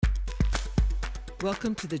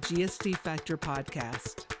Welcome to the GSD Factor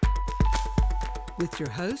podcast with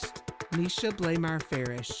your host, Nisha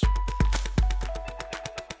Blamar-Farish.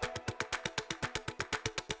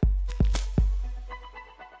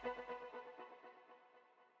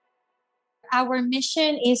 Our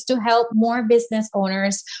mission is to help more business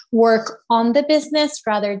owners work on the business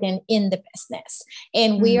rather than in the business.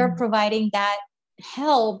 And we are providing that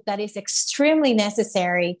help that is extremely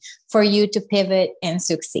necessary for you to pivot and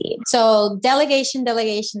succeed. So delegation.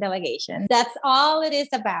 That's all it is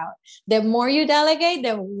about. The more you delegate,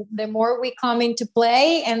 the more we come into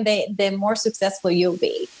play and the more successful you'll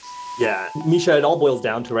be. Yeah, Misha, it all boils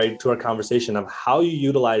down to our conversation of how you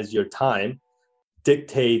utilize your time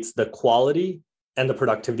dictates the quality and the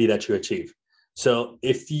productivity that you achieve. So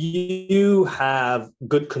if you have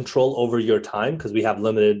good control over your time, because we have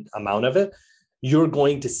limited amount of it, you're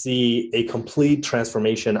going to see a complete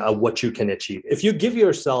transformation of what you can achieve. If you give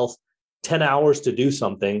yourself 10 hours to do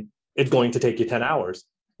something, it's going to take you 10 hours.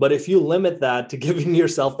 But if you limit that to giving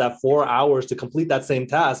yourself that 4 hours to complete that same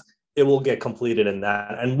task, it will get completed in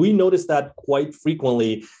that. And we notice that quite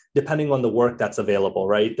frequently, depending on the work that's available,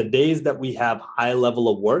 right? The days that we have high level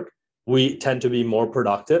of work, we tend to be more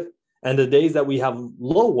productive. And the days that we have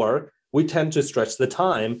low work, we tend to stretch the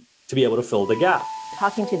time to be able to fill the gap.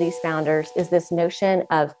 Talking to these founders is this notion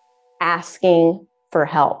of asking for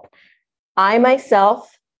help. I myself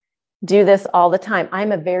do this all the time.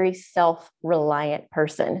 I'm a very self-reliant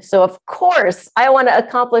person. So of course, I want to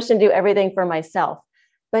accomplish and do everything for myself.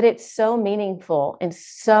 But it's so meaningful and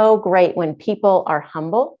so great when people are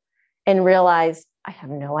humble and realize, I have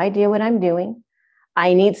no idea what I'm doing.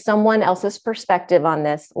 I need someone else's perspective on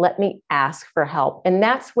this. Let me ask for help. And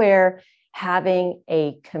that's where having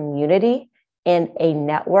a community and a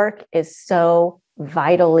network is so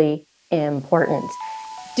vitally important.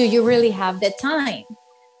 Do you really have the time?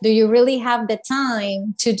 Do you really have the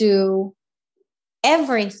time to do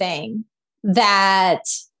everything that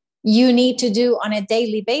you need to do on a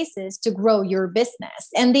daily basis to grow your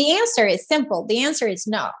business? And the answer is simple. The answer is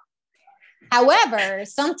no. However,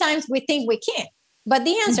 sometimes we think we can, but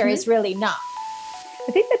the answer is really no.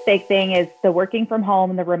 I think the big thing is the working from home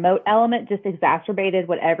and the remote element just exacerbated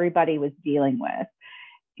what everybody was dealing with.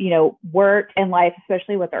 You know, work and life,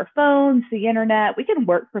 especially with our phones, the internet, we can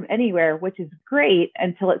work from anywhere, which is great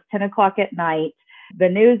until it's 10 o'clock at night. The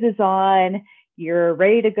news is on, you're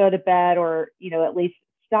ready to go to bed or, at least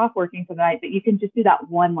stop working for the night, but you can just do that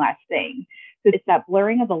one last thing. So it's that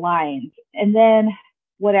blurring of the lines. And then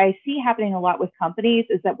what I see happening a lot with companies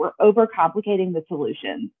is that we're overcomplicating the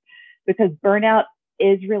solutions because burnout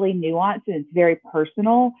is really nuanced and it's very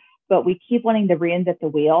personal, but we keep wanting to reinvent the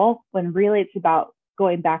wheel when really it's about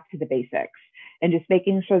going back to the basics and just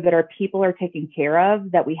making sure that our people are taken care of,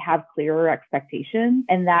 that we have clearer expectations,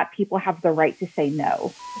 and that people have the right to say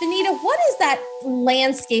no. Benita, what is that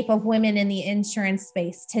landscape of women in the insurance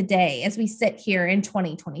space today as we sit here in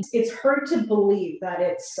 2020? It's hard to believe that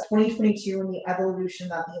it's 2022 and the evolution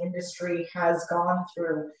that the industry has gone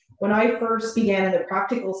through. When I first began in the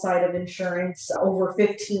practical side of insurance over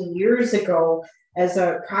 15 years ago, as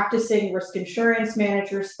a practicing risk insurance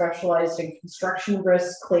manager specialized in construction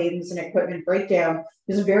risk, claims, and equipment breakdown,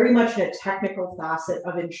 is very much in a technical facet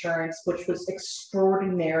of insurance, which was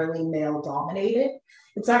extraordinarily male-dominated.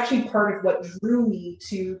 It's actually part of what drew me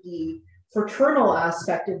to the fraternal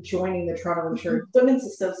aspect of joining the Toronto Insurance Women's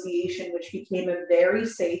Association, which became a very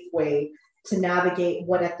safe way to navigate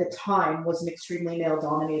what at the time was an extremely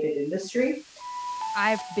male-dominated industry.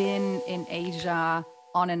 I've been in Asia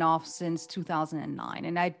on and off since 2009.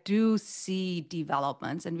 And I do see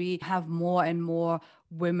developments and we have more and more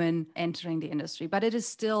women entering the industry, but it is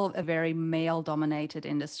still a very male dominated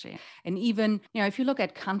industry. And even, if you look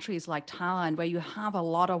at countries like Thailand, where you have a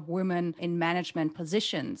lot of women in management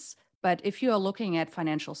positions, but if you are looking at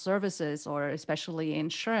financial services or especially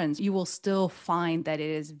insurance, you will still find that it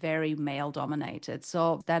is very male dominated.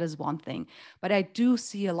 So that is one thing. But I do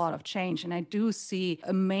see a lot of change and I do see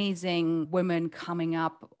amazing women coming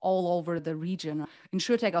up all over the region.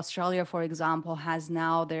 InsurTech Australia, for example, has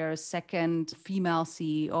now their second female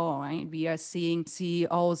CEO, right? We are seeing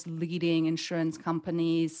CEOs leading insurance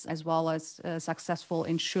companies as well as successful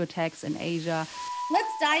InsurTechs in Asia.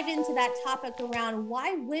 Let's dive into that topic around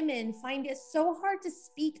why women find it so hard to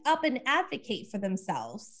speak up and advocate for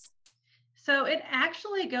themselves. So it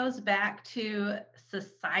actually goes back to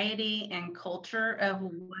society and culture of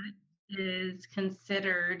what is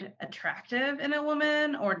considered attractive in a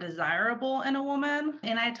woman or desirable in a woman.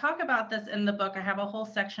 And I talk about this in the book. I have a whole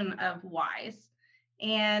section of whys.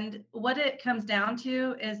 And what it comes down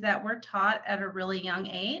to is that we're taught at a really young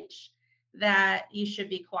age that you should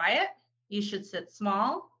be quiet. You should sit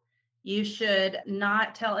small. You should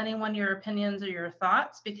not tell anyone your opinions or your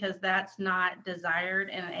thoughts, because that's not desired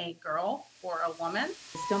in a girl or a woman.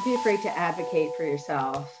 Don't be afraid to advocate for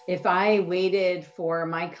yourself. If I waited for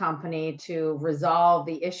my company to resolve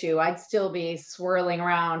the issue, I'd still be swirling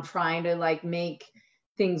around trying to make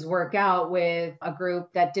things work out with a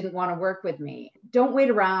group that didn't want to work with me. Don't wait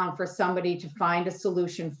around for somebody to find a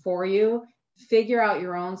solution for you. Figure out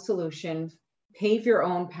your own solution, pave your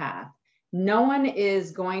own path. No one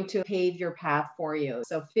is going to pave your path for you.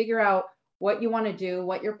 So figure out what you want to do,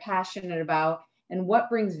 what you're passionate about, and what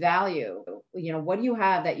brings value. What do you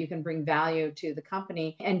have that you can bring value to the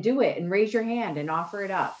company, and do it and raise your hand and offer it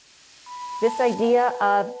up. This idea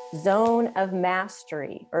of zone of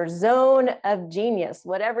mastery or zone of genius,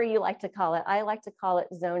 whatever you like to call it. I like to call it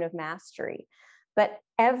zone of mastery. But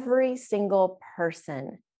every single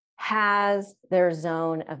person has their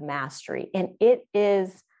zone of mastery, and it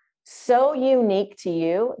is so unique to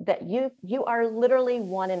you that you are literally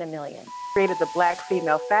one in a million. Created the Black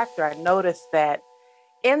female factor. I noticed that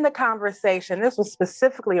in the conversation, this was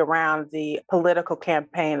specifically around the political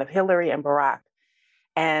campaign of Hillary and Barack,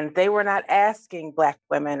 and they were not asking Black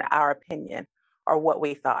women our opinion or what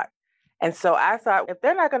we thought. And so I thought, if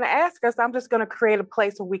they're not going to ask us, I'm just going to create a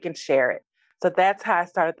place where we can share it. So that's how I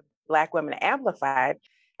started the Black Women Amplified.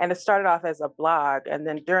 And it started off as a blog. And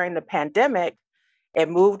then during the pandemic, it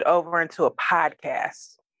moved over into a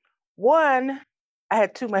podcast. One, I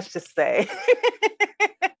had too much to say.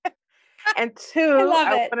 And two,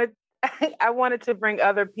 I wanted to bring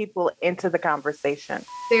other people into the conversation.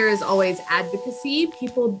 There is always advocacy.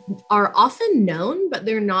 People are often known, but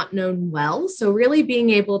they're not known well. So really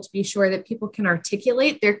being able to be sure that people can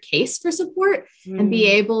articulate their case for support and be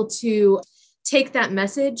able to take that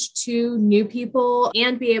message to new people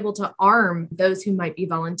and be able to arm those who might be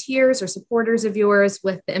volunteers or supporters of yours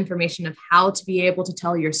with the information of how to be able to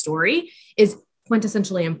tell your story is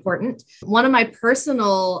quintessentially important. One of my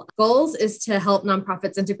personal goals is to help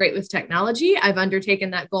nonprofits integrate with technology. I've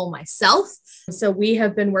undertaken that goal myself. So we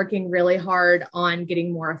have been working really hard on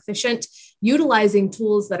getting more efficient, utilizing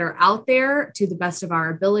tools that are out there to the best of our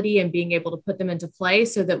ability and being able to put them into play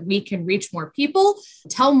so that we can reach more people,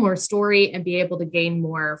 tell more story, and be able to gain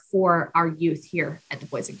more for our youth here at the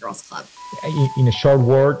Boys and Girls Club. In a short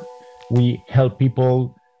word, we help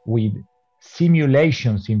people with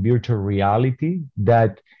simulations in virtual reality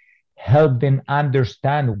that help them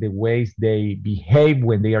understand the ways they behave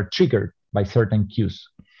when they are triggered by certain cues.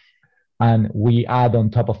 And we add on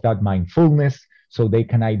top of that mindfulness so they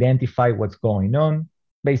can identify what's going on.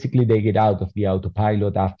 Basically, they get out of the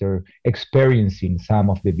autopilot after experiencing some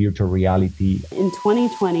of the virtual reality. In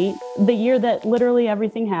 2020, the year that literally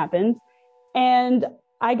everything happened, and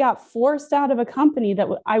I got forced out of a company that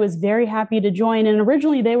I was very happy to join. And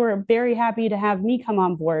originally they were very happy to have me come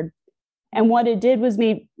on board. And what it did was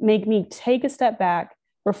make me take a step back,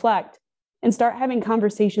 reflect, and start having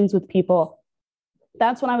conversations with people.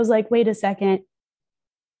 That's when I was like, wait a second,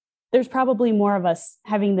 there's probably more of us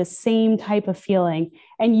having the same type of feeling.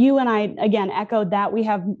 And you and I, again, echoed that. We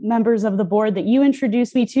have members of the board that you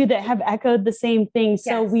introduced me to that have echoed the same thing.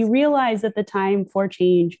 So we realized that the time for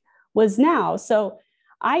change was now. So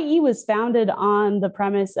IE was founded on the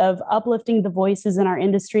premise of uplifting the voices in our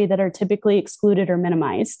industry that are typically excluded or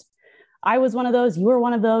minimized. I was one of those, you were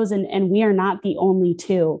one of those, and we are not the only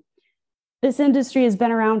two. This industry has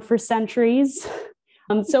been around for centuries.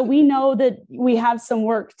 So we know that we have some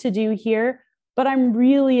work to do here, but I'm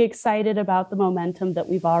really excited about the momentum that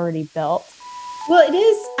we've already built. Well, it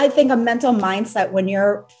is, I think, a mental mindset when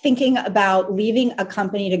you're thinking about leaving a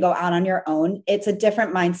company to go out on your own. It's a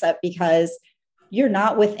different mindset because you're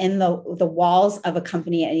not within the walls of a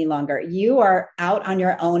company any longer. You are out on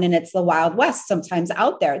your own, and it's the Wild West sometimes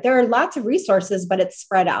out there. There are lots of resources, but it's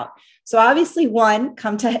spread out. So obviously, one,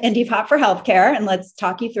 come to Indie Pop for healthcare and let's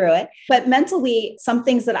talk you through it. But mentally, some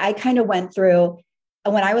things that I kind of went through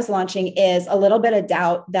when I was launching is a little bit of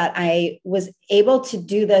doubt that I was able to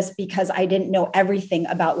do this because I didn't know everything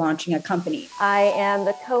about launching a company. I am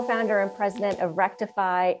the co-founder and president of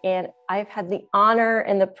Rectify, and I've had the honor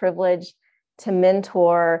and the privilege to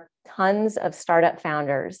mentor tons of startup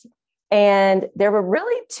founders. And there were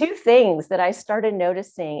really two things that I started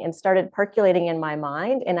noticing and started percolating in my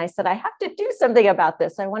mind. And I said, I have to do something about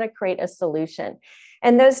this. I want to create a solution.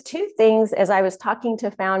 And those two things, as I was talking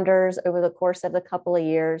to founders over the course of a couple of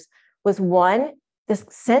years, was one, this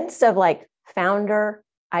sense of founder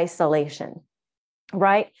isolation,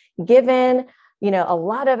 right? Given, a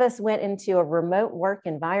lot of us went into a remote work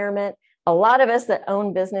environment. A lot of us that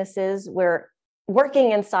own businesses, we're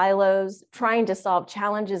working in silos, trying to solve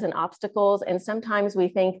challenges and obstacles. And sometimes we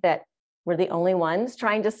think that we're the only ones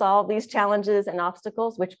trying to solve these challenges and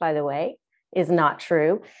obstacles, which, by the way, is not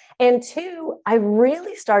true. And two, I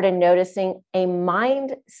really started noticing a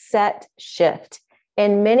mindset shift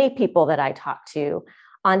in many people that I talk to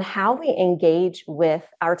on how we engage with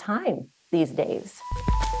our time these days.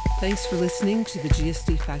 Thanks for listening to the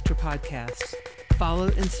GSD Factor podcast. Follow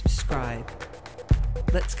and subscribe.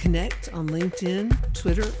 Let's connect on LinkedIn,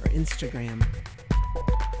 Twitter, or Instagram.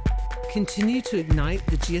 Continue to ignite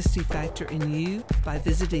the GSD Factor in you by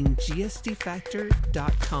visiting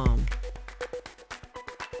gsdfactor.com.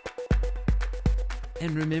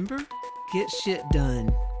 And remember, get shit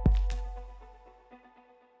done.